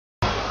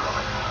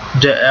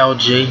The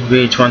LG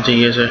V20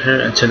 user here,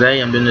 and today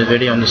I'm doing a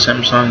video on the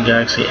Samsung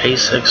Galaxy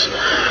A6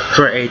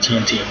 for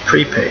AT&T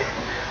Prepaid.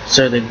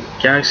 So the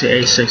Galaxy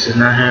A6 is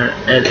not here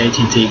at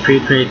AT&T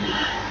Prepaid.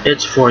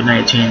 It's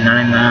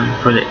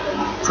 $419.99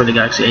 for the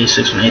Galaxy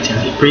A6 from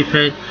AT&T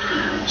Prepaid.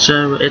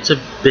 So it's a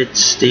bit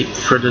steep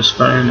for this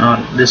phone.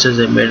 This is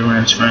a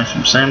mid-range phone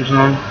from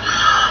Samsung.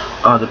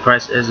 The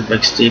price is a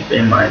bit steep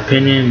in my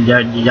opinion.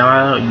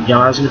 Y'all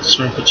guys get this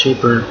phone for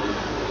cheaper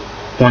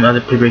on other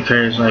prepaid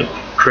carriers like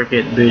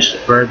Cricket, Boost,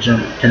 Virgin,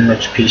 and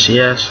Metro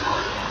PCS.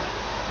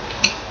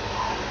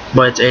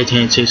 But it's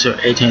AT&T, so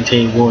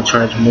AT&T will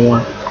charge more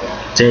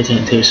to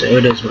AT&T, so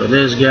it is what it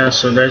is, guys.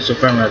 So there's the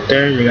phone right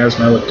there. You guys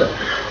know what the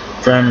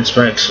frame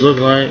specs look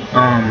like.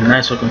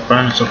 Nice looking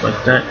phone and stuff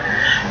like that.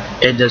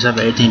 It does have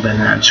an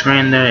 18:9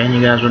 screen there, and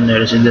you guys will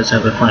notice it does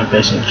have a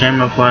front-facing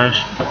camera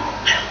flash.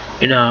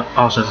 It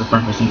also has a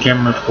front-facing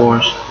camera, of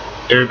course.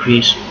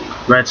 Earpiece.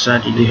 Right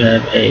side you do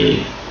have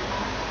a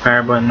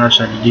power button. Left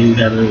side you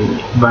do have a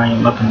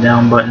volume up and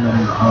down button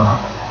on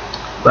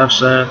the left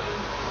side.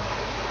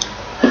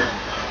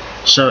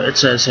 So it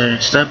says here,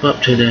 step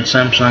up to the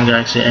Samsung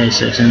Galaxy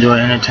A6, enjoy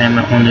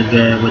entertainment on the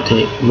go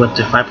with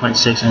the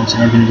 5.6-inch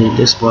Infinity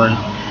display.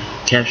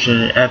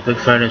 Capture epic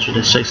photos with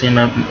a 16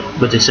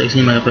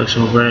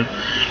 megapixel rear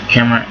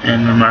camera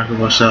and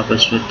remarkable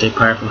selfies with the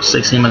powerful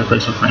 16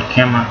 megapixel front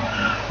camera.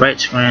 Right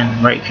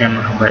screen, right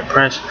camera, right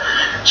price.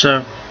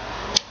 So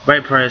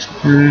right price,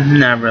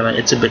 not really.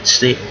 It's a bit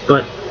steep,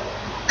 but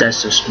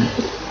that's just me.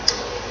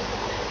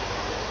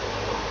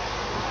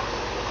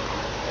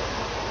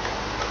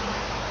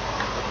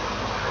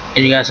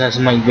 And you guys have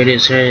some like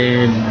videos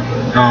here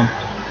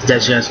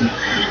that you guys can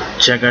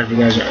check out if you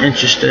guys are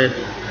interested.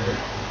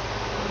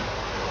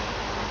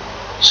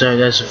 So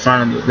that's the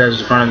front of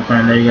the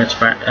phone. There you got the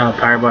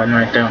power button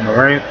right there on the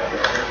right.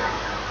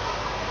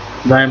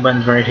 Volume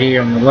buttons right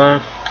here on the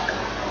left.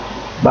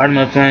 Bottom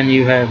of the phone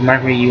you have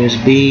micro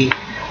USB,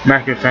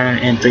 microphone,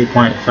 and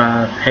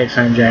 3.5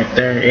 headphone jack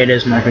there. It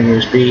is micro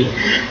USB,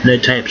 no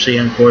Type-C,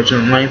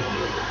 unfortunately.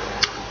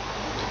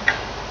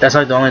 That's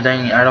like the only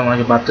thing I don't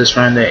like about this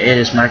phone, that it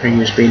is micro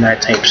USB,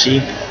 not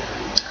Type-C.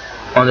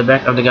 On the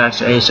back of the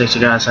Galaxy A6,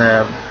 you guys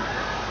have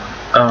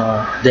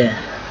the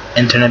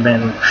internet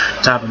band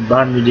top and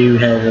bottom. You do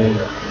have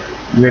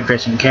a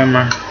rear-facing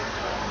camera,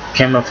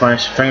 camera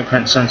flash,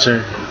 fingerprint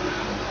sensor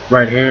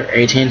right here,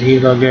 AT&T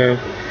logo,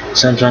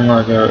 Samsung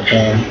logo,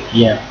 and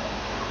yeah.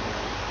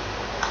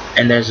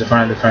 And there's the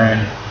front of the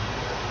phone.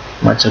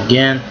 Once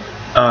again,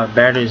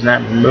 battery is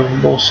not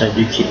removable, so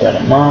do keep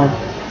that in mind.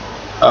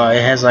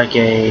 It has like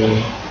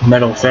a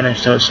metal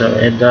finish to it, so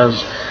it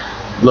does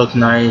look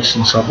nice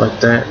and stuff like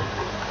that.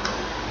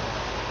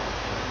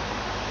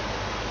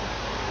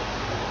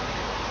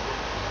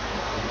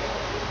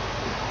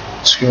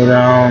 Scroll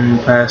down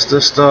past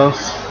this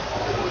stuff.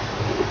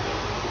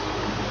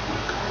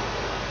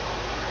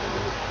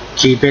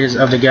 Key features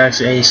of the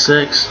Galaxy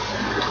A6: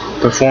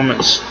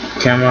 performance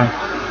camera.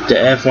 The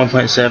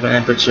f1.7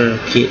 aperture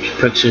keeps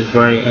pictures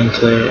bright and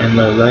clear in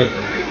low light,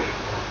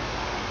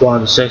 while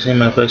the 16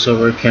 megapixel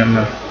rear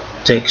camera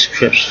takes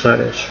crisp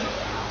photos.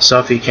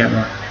 Selfie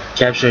camera.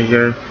 Capture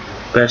your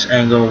best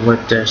angle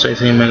with the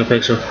 16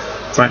 megapixel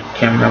front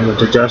camera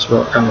with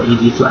adjustable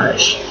LED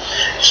flash.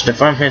 So the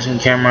front facing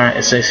camera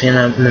is 16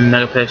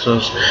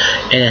 megapixels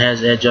and it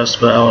has the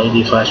adjustable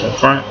LED flash in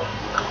front.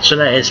 So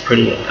that is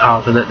pretty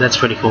that's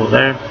pretty cool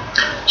there.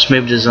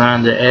 Smooth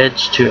design. The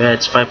Edge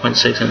 2Edge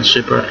 5.6-inch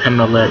Super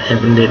AMOLED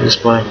Infinity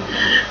display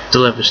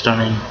delivers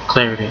stunning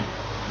clarity.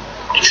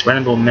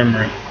 Expandable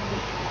memory.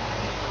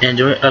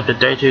 Enjoy up to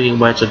 32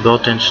 GB of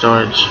built-in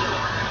storage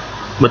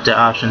with the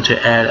option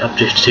to add up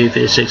to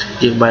 256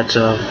 GB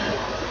of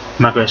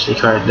micro SD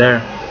card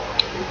there.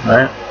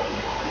 Alright.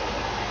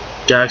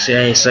 Galaxy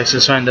A6,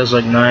 this one does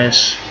look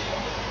nice.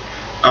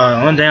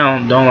 One thing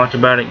I don't like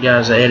about it,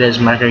 guys, it is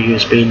micro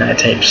USB, not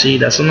Type-C.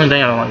 That's the only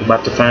thing I don't like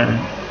about the phone.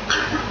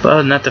 But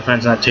other than that, the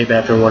phone's not too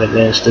bad for what it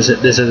is. This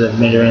is a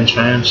mid-range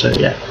phone, so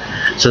yeah.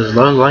 It says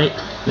low light,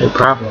 no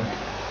problem.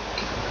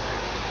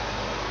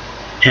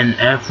 And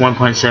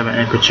f1.7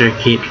 aperture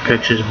keeps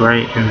pictures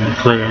bright and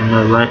clear in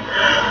low light,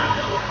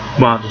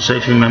 while the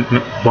 16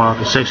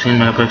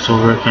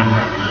 megapixel rear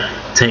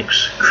camera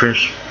takes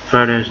crisp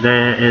photos.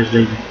 There is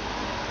the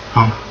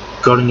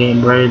Golden Gate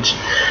Bridge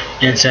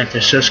in San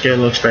Francisco.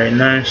 Looks very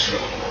nice.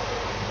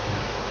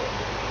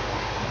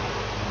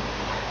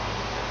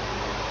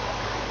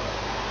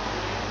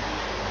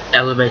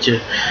 Elevate your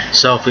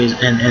selfies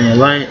in any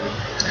light.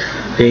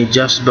 The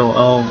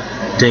adjustable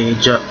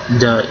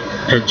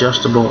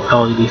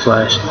LED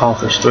flash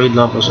offers 3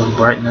 levels of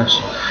brightness,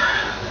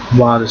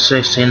 while the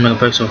 16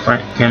 megapixel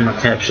front camera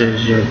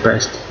captures your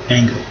best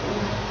angle.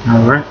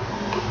 Alright.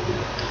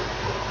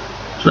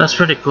 So that's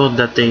pretty cool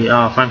that the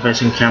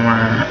front-facing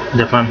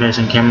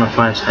camera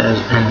flash has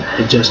an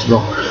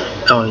adjustable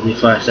LED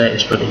flash. That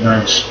is pretty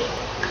nice.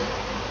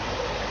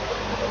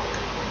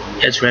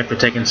 It's great for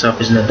taking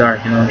selfies in the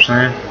dark, you know what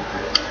I'm saying?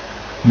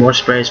 More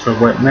space for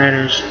what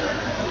matters.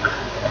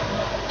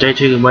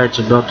 32 gigabytes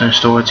of built-in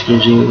storage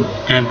gives you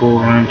ample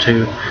room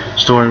to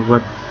store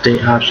with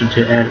the option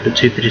to add up to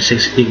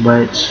 256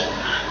 gigabytes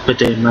with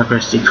the micro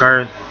SD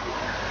card.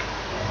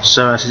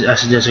 So I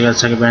suggest you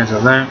guys take advantage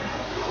of that.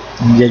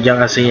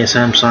 Y'all see a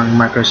Samsung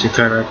micro SD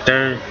card right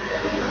there.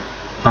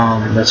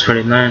 That's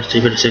pretty nice.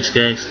 256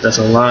 gigs, that's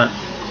a lot.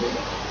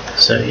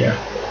 So yeah.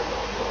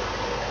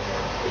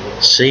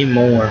 See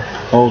more,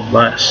 hold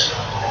less.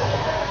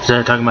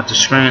 So talking about the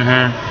screen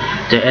here,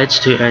 the Edge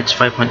to Edge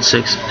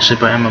 5.6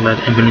 Super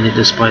AMOLED Infinity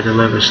display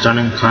delivers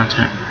stunning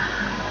content.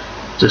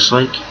 The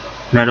sleek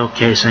metal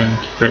casing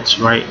fits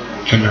right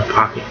in your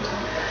pocket.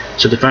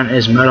 So the front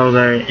is metal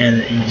there,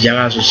 and y'all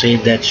also see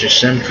that your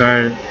SIM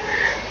card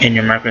and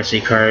your micro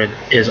SD card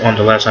is on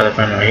the left side of the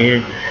front right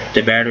here.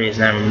 The battery is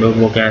not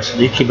removable, guys, so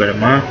do keep it in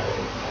mind.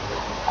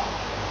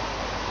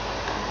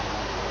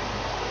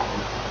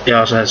 It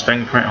also has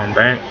fingerprint on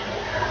back.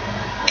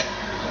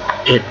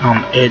 It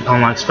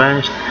unlocks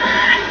fast.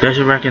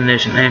 Facial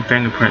recognition and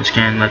fingerprint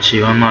scan lets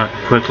you unlock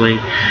quickly,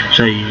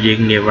 so you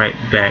can get right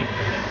back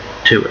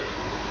to it.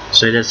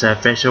 So it does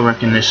have facial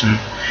recognition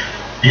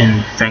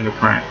and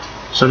fingerprint.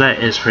 So that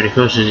is pretty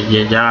cool. So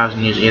you guys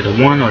can use either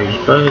one or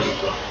use both.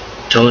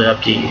 Totally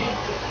up to you.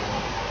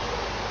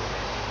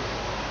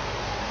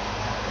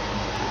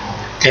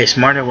 A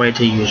smarter way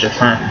to use your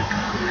phone.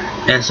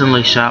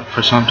 Instantly shop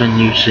for something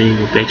you see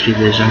with Bixby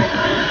Vision.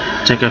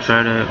 Take a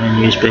photo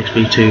and use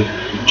Bixby to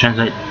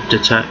translate the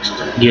text,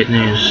 get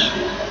news,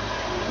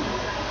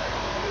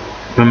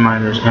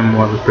 reminders, and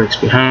more with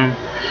Bixby Home.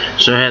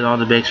 So it has all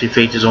the Bixby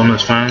features on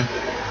this phone.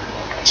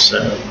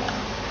 So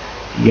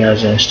if you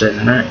guys are interested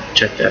in that,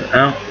 check that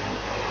out.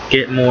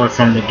 Get more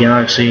from the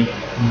Galaxy.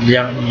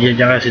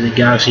 The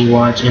Galaxy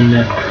Watch in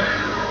the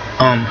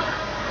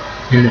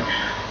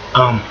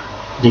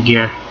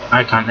Gear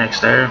icon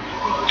next there.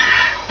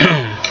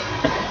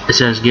 It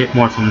says get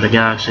more from the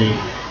Galaxy.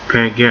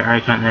 Pair Gear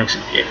icon X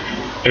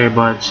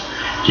earbuds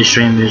to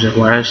stream music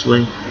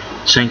wirelessly.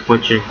 Sync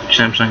with your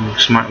Samsung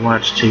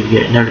smartwatch to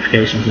get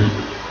notifications and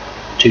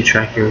to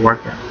track your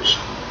workouts.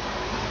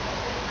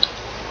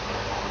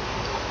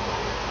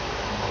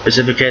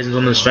 Specifications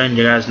on this phone,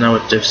 you guys know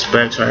what the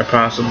specs are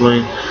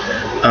possibly.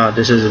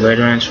 This is a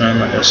mid-range phone,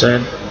 like I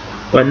said,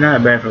 but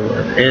not bad for what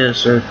it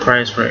is. The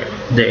price for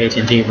the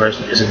AT&T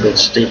version is a bit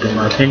steep in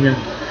my opinion.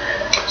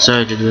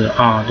 So the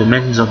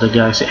dimensions of the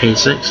Galaxy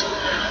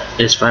A6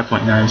 is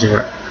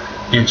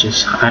 5.90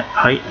 inches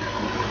height,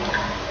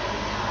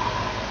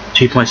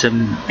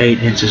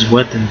 2.78 inches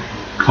width, and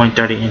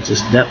 0.30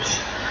 inches depth.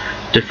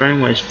 The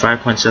frame weighs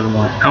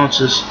 5.71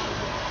 ounces.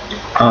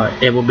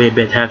 It will be a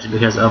bit hefty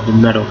because of the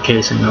metal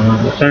casing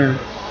around the phone.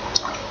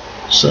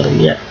 So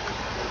yeah,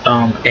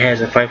 it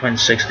has a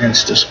 5.6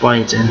 inch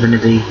display. It's an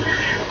Infinity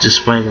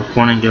display with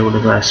Corning Gorilla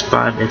Glass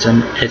 5. It's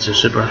a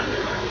Super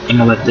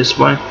AMOLED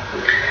display.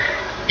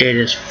 It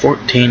is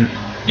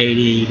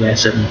 1480 by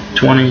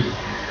 720.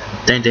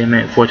 I think they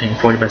meant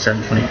 1440 by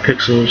 720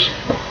 pixels.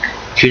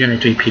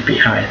 293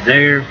 ppi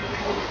there.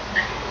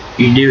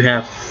 You do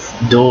have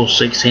dual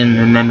 16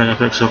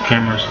 megapixel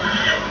cameras,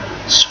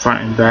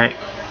 front and back.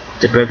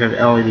 They both have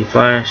LED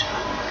flash.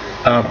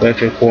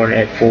 Both record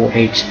at full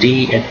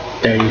HD at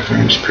 30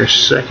 frames per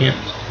second.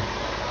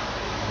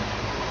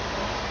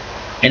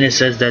 And it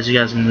says that you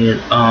guys can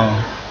get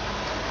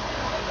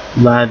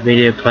live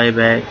video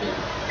playback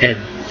at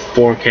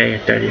 4K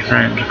at 30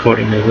 frames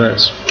according to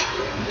this.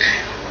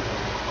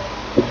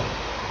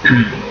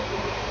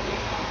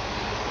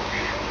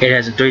 It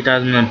has a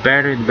 3000 mAh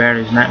battery. The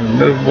battery is not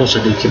removable,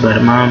 so do keep that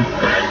in mind.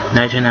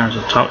 19 hours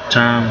of talk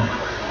time,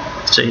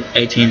 so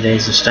 18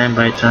 days of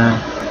standby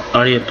time.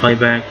 Audio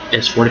playback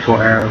is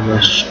 44 hours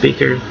with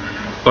speaker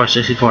or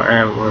 64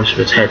 hours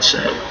with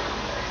headset.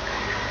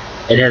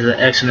 It has an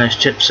Exynos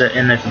chipset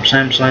in there from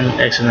Samsung,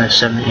 Exynos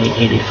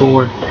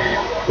 7884,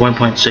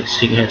 1.6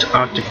 GHz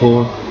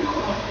octa-core.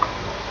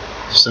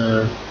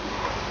 So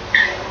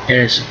it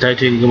is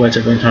 32 gigabytes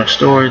of internal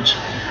storage.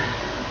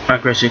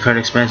 Micro SD card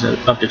expands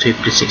up to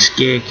 256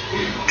 gig,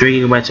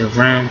 3 gigabytes of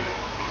RAM.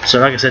 So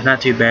like I said,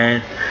 not too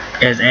bad.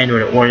 It has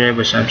Android Oreo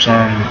with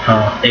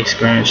Samsung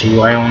Experience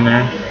UI on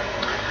there.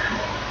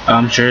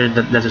 I'm sure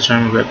that that's a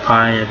term with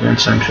Pi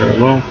events. I'm sure it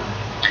will.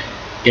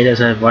 It does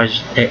have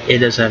voice. It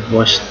does have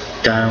voice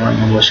dialing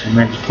and voice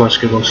command, voice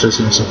Google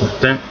Assistant and stuff like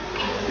that.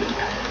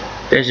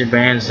 There's your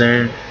bands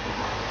there.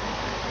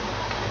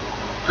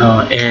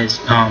 It has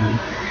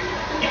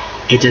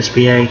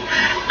HSPA,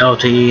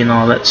 LTE, and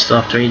all that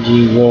stuff.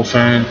 3G,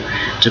 Wolfram,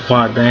 it's a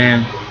quad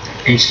band,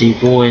 HD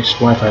voice,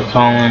 Wi-Fi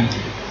calling,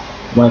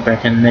 Wi-Fi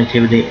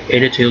connectivity,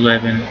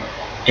 802.11,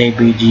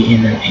 ABG,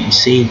 and an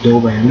AC,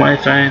 dual band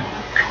Wi-Fi.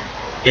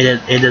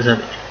 It does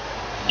have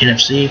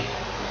NFC,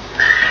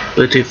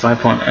 Bluetooth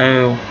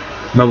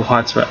 5.0, mobile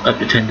hotspot up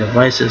to 10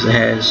 devices. It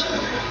has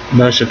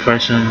noise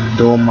suppression,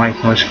 dual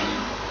mic noise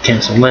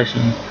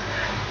cancellation,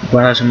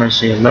 wireless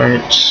emergency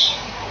alerts.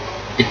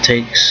 It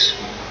takes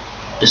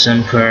the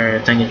SIM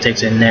card. I think it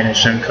takes a nano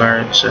SIM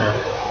card, so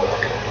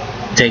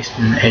it takes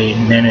a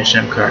nano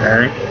SIM card.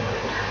 Alright,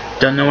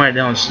 don't know why I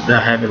don't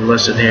have it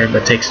listed here,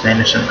 but it takes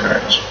nano SIM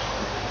cards.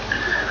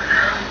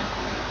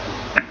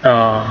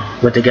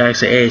 with the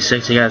Galaxy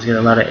A6, you guys get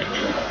a lot of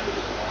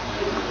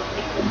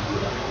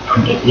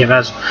you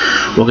guys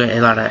will get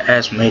a lot of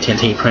ads from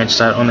AT&T print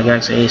style on the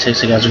Galaxy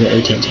A6. You guys will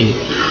get AT&T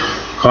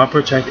Call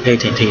Protect,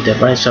 AT&T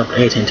Device Up,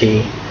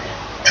 AT&T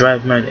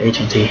Drive Mode,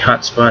 AT&T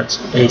Hotspots,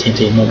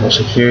 AT&T Mobile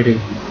Security,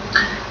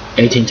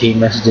 AT&T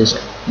Messages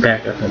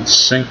Backup and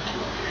Sync,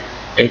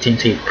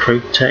 AT&T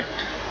Protect,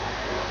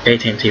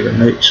 AT&T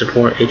Remote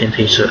Support,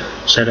 AT&T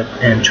Setup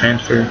and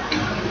Transfer.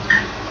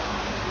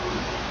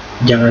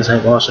 You guys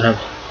also have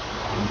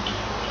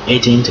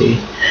AT&T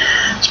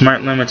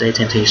Smart Limits,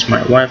 AT&T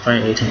Smart Wi-Fi,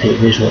 AT&T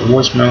Visual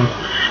Voicemail,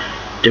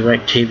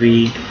 Direct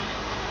TV,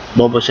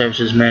 Mobile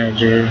Services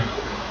Manager,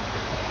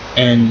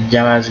 and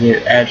y'all guys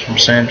get apps from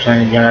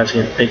Samsung. Y'all guys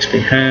get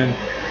Bixby Home,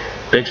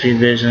 Bixby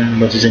Vision,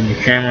 which is in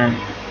your camera,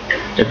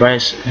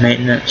 Device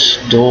Maintenance,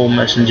 Dual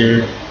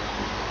Messenger,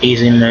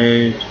 Easy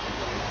Mode,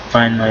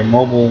 Find My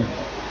Mobile,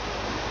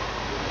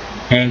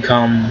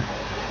 Handcom,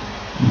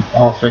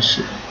 Office,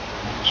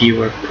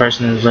 Keyword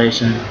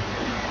Personalization,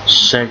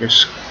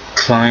 Service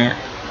Client,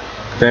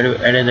 Photo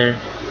Editor,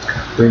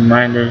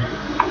 Reminder,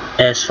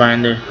 S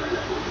Finder,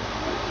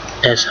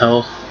 S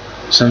Health,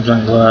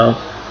 Samsung Glove,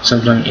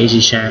 Samsung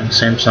Easy Sharing,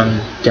 Samsung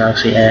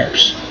Galaxy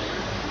Apps.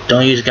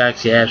 Don't use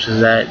Galaxy Apps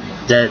because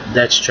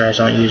that's trash.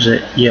 Don't use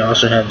it. You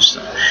also have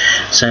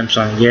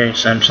Samsung Gear,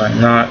 Samsung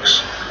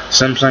Knox,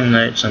 Samsung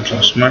Note,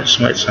 Samsung Smart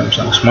Switch,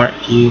 Samsung Smart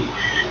View,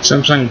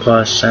 Samsung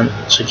Plus,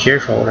 Secure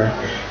Folder,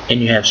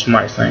 and you have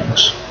Smart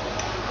Things.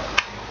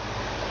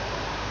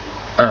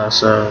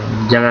 So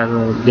you guys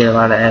will get a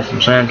lot of apps from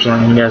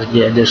Samsung. You guys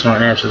get additional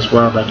apps as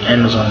well, like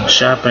Amazon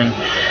Shopping,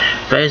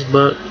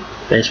 Facebook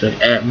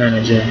App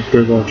Manager,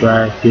 Google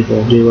Drive,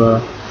 Google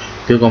Duo,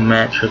 Google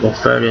Maps, Google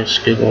Photos,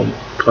 Google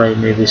Play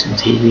Movies and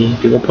TV,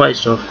 Google Play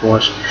Store, of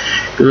course,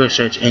 Google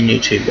Search, and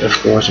YouTube, of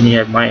course. And you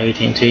have My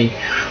AT&T,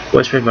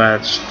 which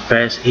provides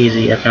fast,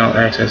 easy account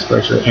access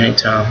virtually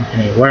anytime,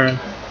 anywhere.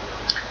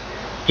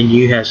 And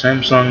you have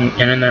Samsung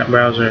Internet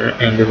Browser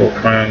and Google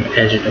Chrome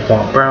as your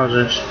default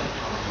browsers.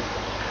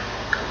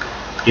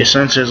 Your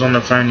sensors on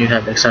the phone, you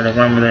have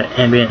accelerometer,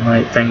 ambient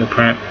light,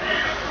 fingerprint,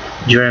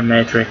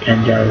 gyrometric,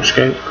 and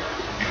gyroscope.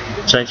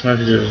 Text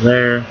messages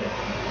there.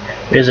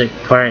 Music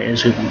part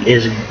is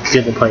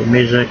Google Play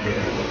Music. You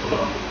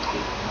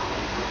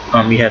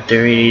have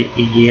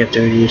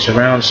 3D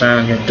surround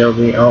sound. You have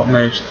Dolby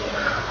Atmos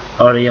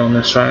audio on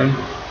this phone.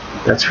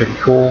 That's pretty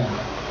cool.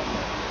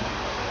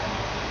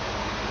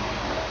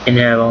 And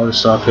you have all the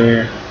stuff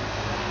here.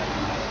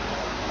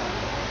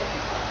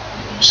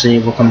 See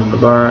what comes in the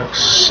box,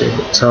 see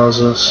what it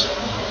tells us.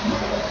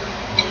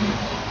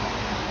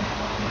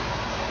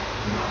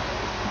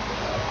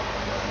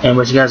 And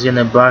what you guys get in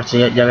the box,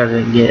 y'all guys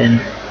are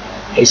getting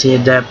AC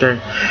adapter,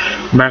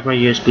 micro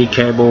USB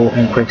cable,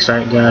 and quick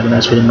start guide, and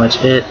that's pretty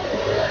much it.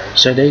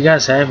 So there you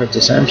guys have it. The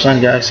Samsung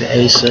Galaxy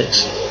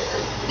A6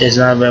 is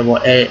now available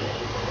at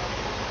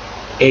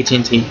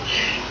AT&T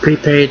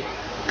Prepaid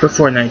for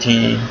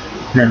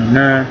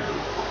 $419.99.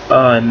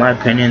 In my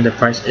opinion, the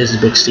price is a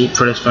bit steep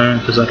for this phone,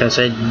 because like I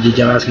said, you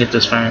guys can get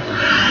this phone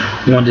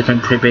on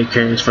different prepaid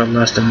carriers for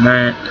less than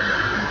that.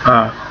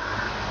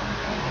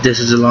 This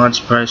is the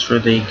launch price for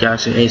the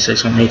Galaxy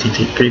A6 on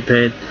AT&T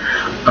Prepaid.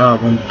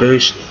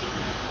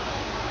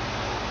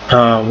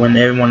 When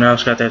everyone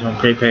else got theirs on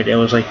prepaid, it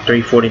was like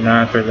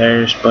 $349 for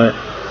theirs, but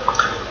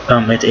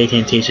it's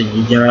AT&T, so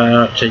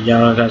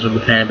y'all guys will be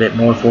paying a bit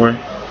more for it.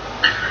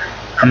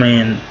 I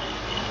mean,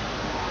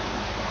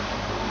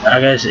 I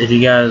guess if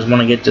you guys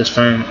want to get this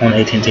phone on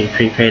AT&T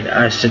Prepaid,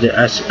 I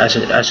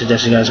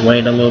suggest you guys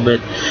wait a little bit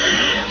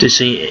to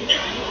see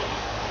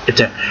if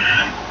the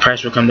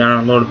price will come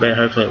down a little bit.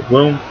 Hopefully it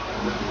will,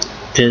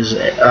 because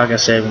like I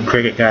said, when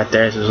Cricket got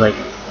theirs, it was like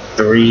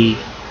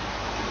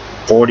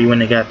 $340 when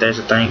they got theirs.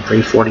 I think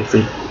 $340. I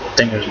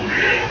think it was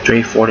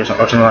 $340 or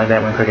something like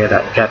that when Cricket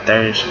got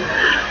theirs.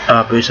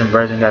 Boost and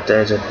Virgin got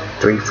theirs at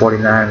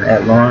 $349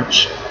 at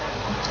launch.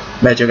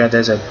 Metro got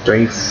theirs at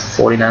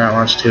 $349 at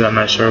launch too. I'm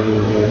not sure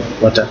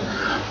what the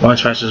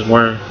launch prices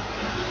were,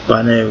 but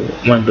I know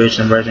when Boost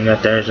and Virgin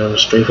got theirs, it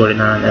was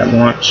 $349 at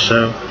launch.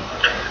 So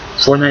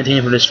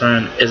 $419 for this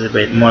phone is a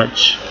bit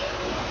much.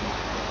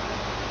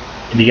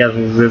 If you guys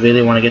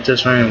really want to get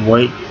this phone,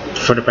 wait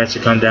for the price to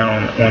come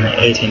down on the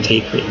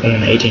AT&T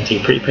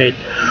Prepaid,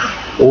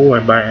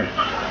 or buy an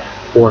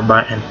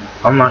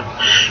unlock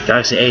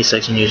Galaxy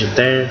A6 and use it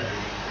there.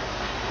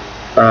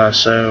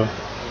 So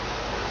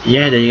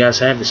yeah, there you guys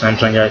have the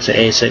Samsung Galaxy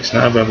A6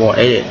 now available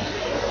at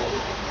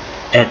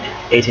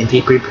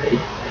AT&T Prepaid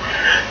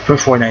for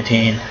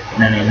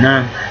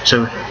 $419.99.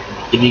 So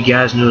if you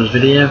guys enjoyed this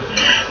video,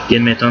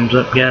 give me a thumbs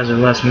up, guys. It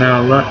lets me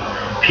out a lot.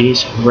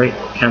 Peace, rate,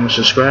 comment,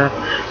 subscribe.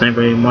 Thank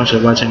you very much for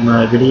watching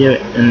my video,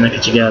 and I'll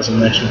catch you guys in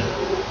the next one.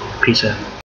 Peace out.